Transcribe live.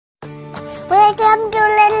Welcome to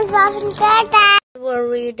Little Puffin Time.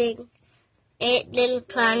 We're reading 8 Little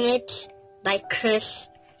Planets by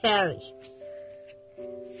Ferrie.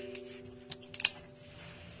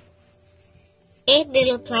 8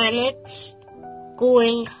 little planets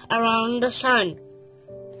going around the sun.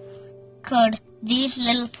 Could these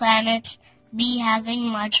little planets be having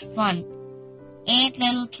much fun? 8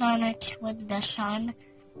 little planets with the sun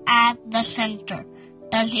at the center.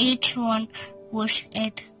 Does each one wish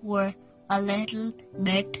it were a little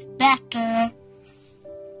bit better?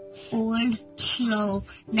 Old, slow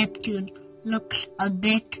Neptune looks a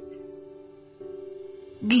bit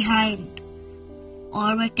behind.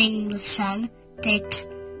 Orbiting the sun takes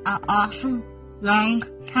an awful long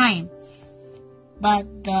time.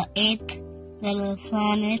 But the 8th little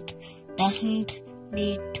planet doesn't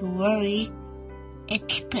need to worry. It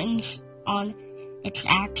spins on its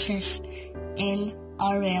axis in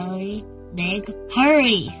a really big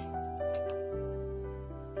hurry.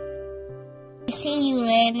 See,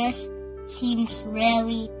 Uranus seems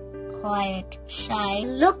really quiet, shy.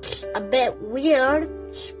 Looks a bit weird,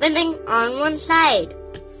 spinning on one side.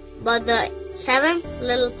 But the 7th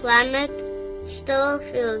little planet still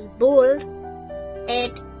feels bold.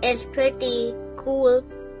 It is pretty cool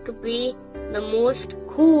to be the most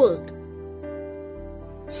cooled.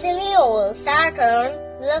 Silly old Saturn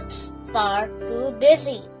looks far too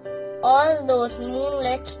busy. All those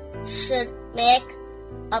moonlets should make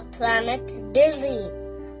a planet dizzy.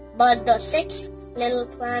 But the 6th little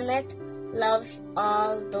planet loves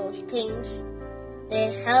all those things.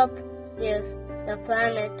 They help give the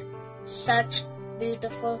planet such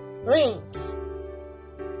beautiful rings.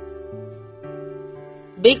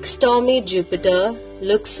 Big stormy Jupiter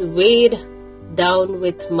looks weighed down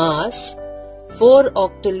with mass. 4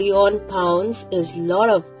 octillion pounds is a lot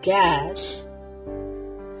of gas.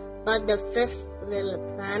 But the 5th little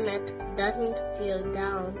planet doesn't feel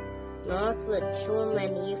down, not with so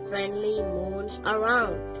many friendly moons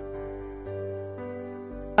around.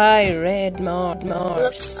 I read Mars.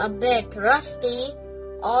 Looks a bit rusty.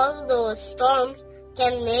 All those storms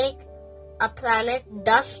can make a planet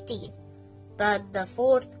dusty. But the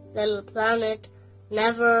 4th little planet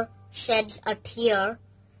never sheds a tear.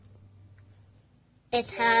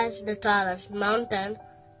 It has the tallest mountain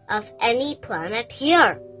of any planet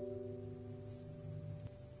here.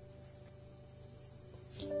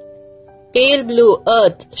 Pale blue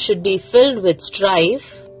Earth should be filled with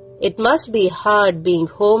strife. It must be hard being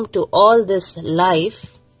home to all this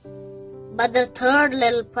life. But the 3rd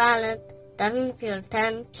little planet doesn't feel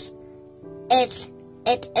tense. It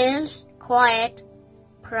is quiet,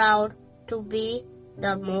 proud to be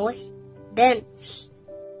the most dense.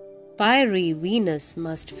 Fiery Venus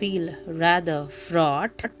must feel rather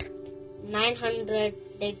fraught.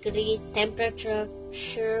 900-degree temperature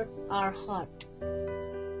sure are hot.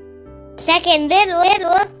 2nd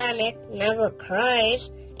little planet never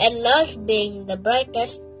cries. It loves being the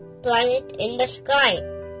brightest planet in the sky.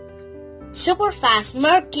 Superfast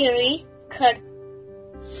Mercury could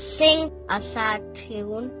sing a sad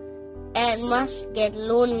tune. It must get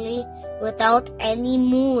lonely without any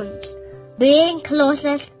moons. Being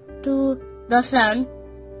closest to the sun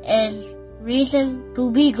is reason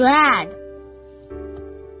to be glad.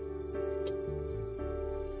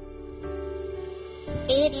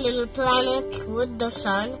 8 little planets with the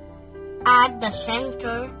sun at the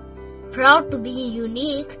center. Proud to be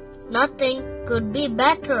unique, nothing could be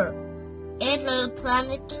better. 8 little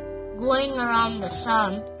planets going around the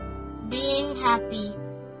sun, being happy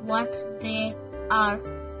what they are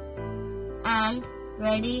and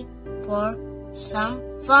ready for some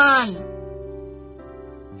fun.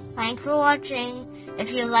 Thanks for watching.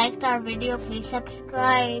 If you liked our video, please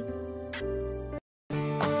subscribe.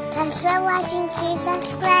 Thanks for watching. Please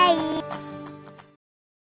subscribe.